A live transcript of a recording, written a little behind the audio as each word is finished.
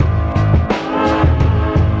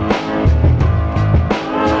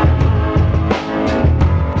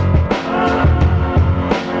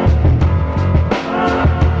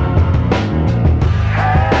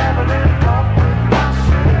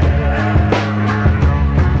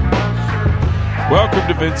Welcome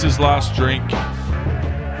to Vince's Last Drink.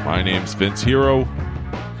 My name's Vince Hero.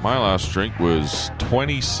 My last drink was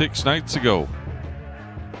 26 nights ago.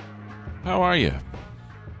 How are you?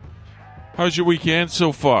 How's your weekend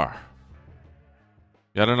so far?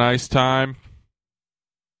 You had a nice time?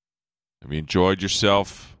 Have you enjoyed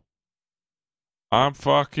yourself?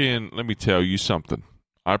 Let me tell you something.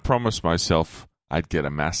 I promised myself I'd get a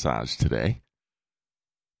massage today.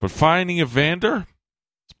 But finding a vendor,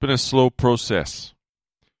 it's been a slow process.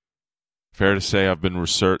 Fair to say I've been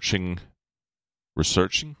researching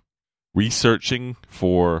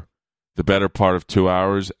for the better part of 2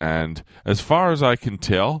 hours, and as far as I can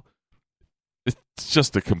tell, it's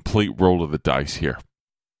just a complete roll of the dice here.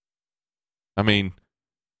 I mean,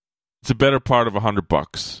 it's a better part of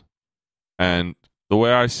 $100, and the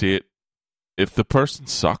way I see it, if the person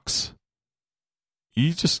sucks,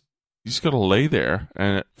 you just got to lay there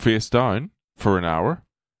and face down for an hour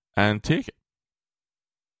and take it.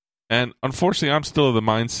 And unfortunately, I'm still of the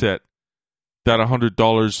mindset that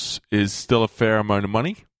 $100 is still a fair amount of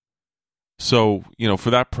money. So, for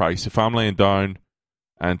that price, if I'm laying down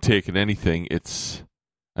and taking anything, it's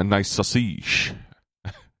a nice sausage.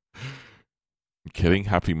 I'm kidding.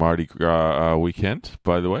 Happy Mardi Gras weekend,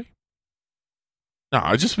 by the way. No,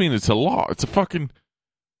 I just mean it's a lot. It's a fucking...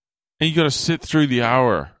 And you got to sit through the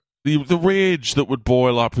hour. The rage that would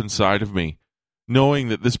boil up inside of me, knowing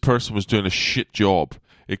that this person was doing a shit job.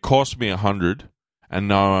 It cost me $100, and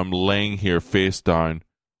now I'm laying here face down,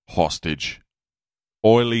 hostage,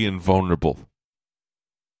 oily and vulnerable.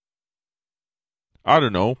 I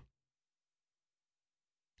don't know.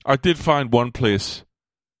 I did find one place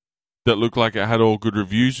that looked like it had all good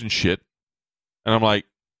reviews and shit, and I'm like,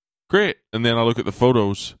 great. And then I look at the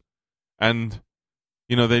photos, and,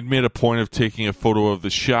 they'd made a point of taking a photo of the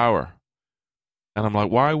shower. And I'm like,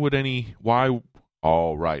 why?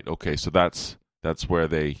 Oh, right. Okay, so that's where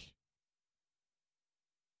they'll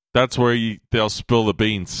spill the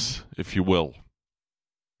beans, if you will.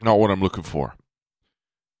 Not what I'm looking for.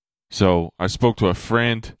 So I spoke to a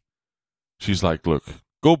friend. She's like, look,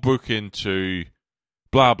 go book into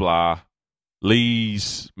blah, blah,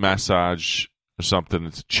 Lee's Massage or something.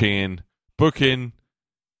 It's a chain. Book in.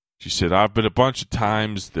 She said, I've been a bunch of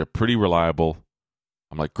times. They're pretty reliable.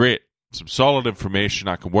 I'm like, great. Some solid information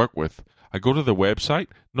I can work with. I go to the website.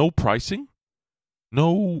 No pricing.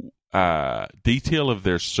 No detail of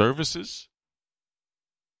their services.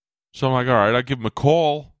 So I'm like, all right, I'll give them a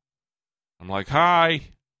call. I'm like, hi. I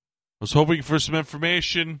was hoping for some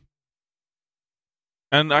information.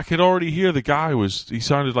 And I could already hear the guy he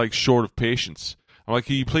sounded like short of patience. I'm like,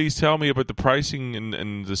 can you please tell me about the pricing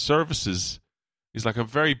and the services? He's like, I'm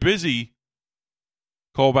very busy.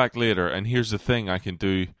 Call back later. And here's the thing, I can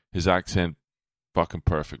do his accent fucking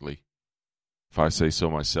perfectly, if I say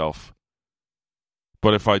so myself.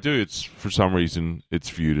 But if I do, it's for some reason it's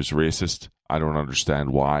viewed as racist. I don't understand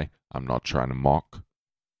why. I'm not trying to mock.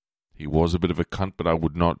 He was a bit of a cunt, but I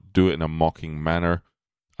would not do it in a mocking manner.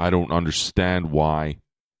 I don't understand why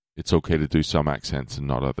it's okay to do some accents and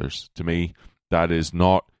not others. To me, that is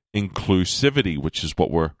not inclusivity, which is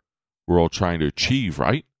what we're all trying to achieve,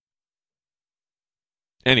 right?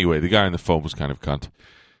 Anyway, the guy on the phone was kind of cunt.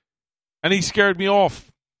 And he scared me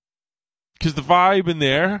off. Because the vibe in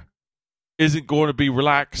there isn't going to be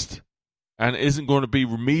relaxed and isn't going to be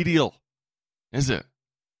remedial, is it?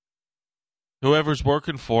 Whoever's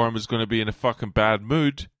working for him is going to be in a fucking bad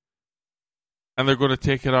mood, and they're going to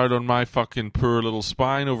take it out on my fucking poor little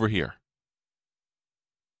spine over here.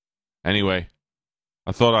 Anyway,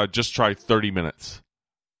 I thought I'd just try 30 minutes.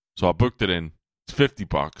 So I booked it in. It's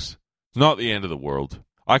 $50. It's not the end of the world.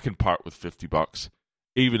 I can part with $50,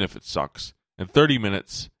 even if it sucks. And 30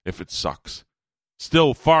 minutes if it sucks.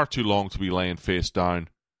 Still far too long to be laying face down,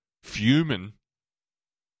 fuming.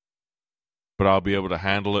 But I'll be able to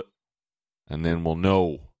handle it, and then we'll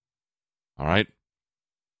know. All right?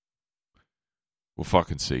 We'll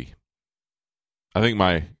fucking see. I think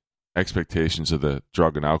my expectations of the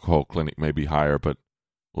drug and alcohol clinic may be higher, but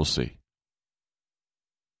we'll see.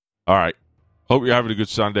 All right. Hope you're having a good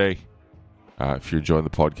Sunday. If you're enjoying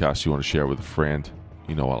the podcast, you want to share with a friend,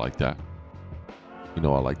 I like that. I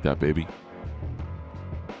like that, baby.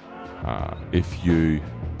 If you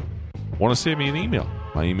want to send me an email,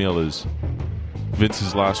 my email is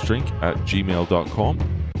vinceslastdrink@gmail.com.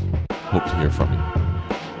 Hope to hear from you.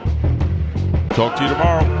 Talk to you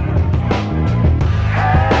tomorrow.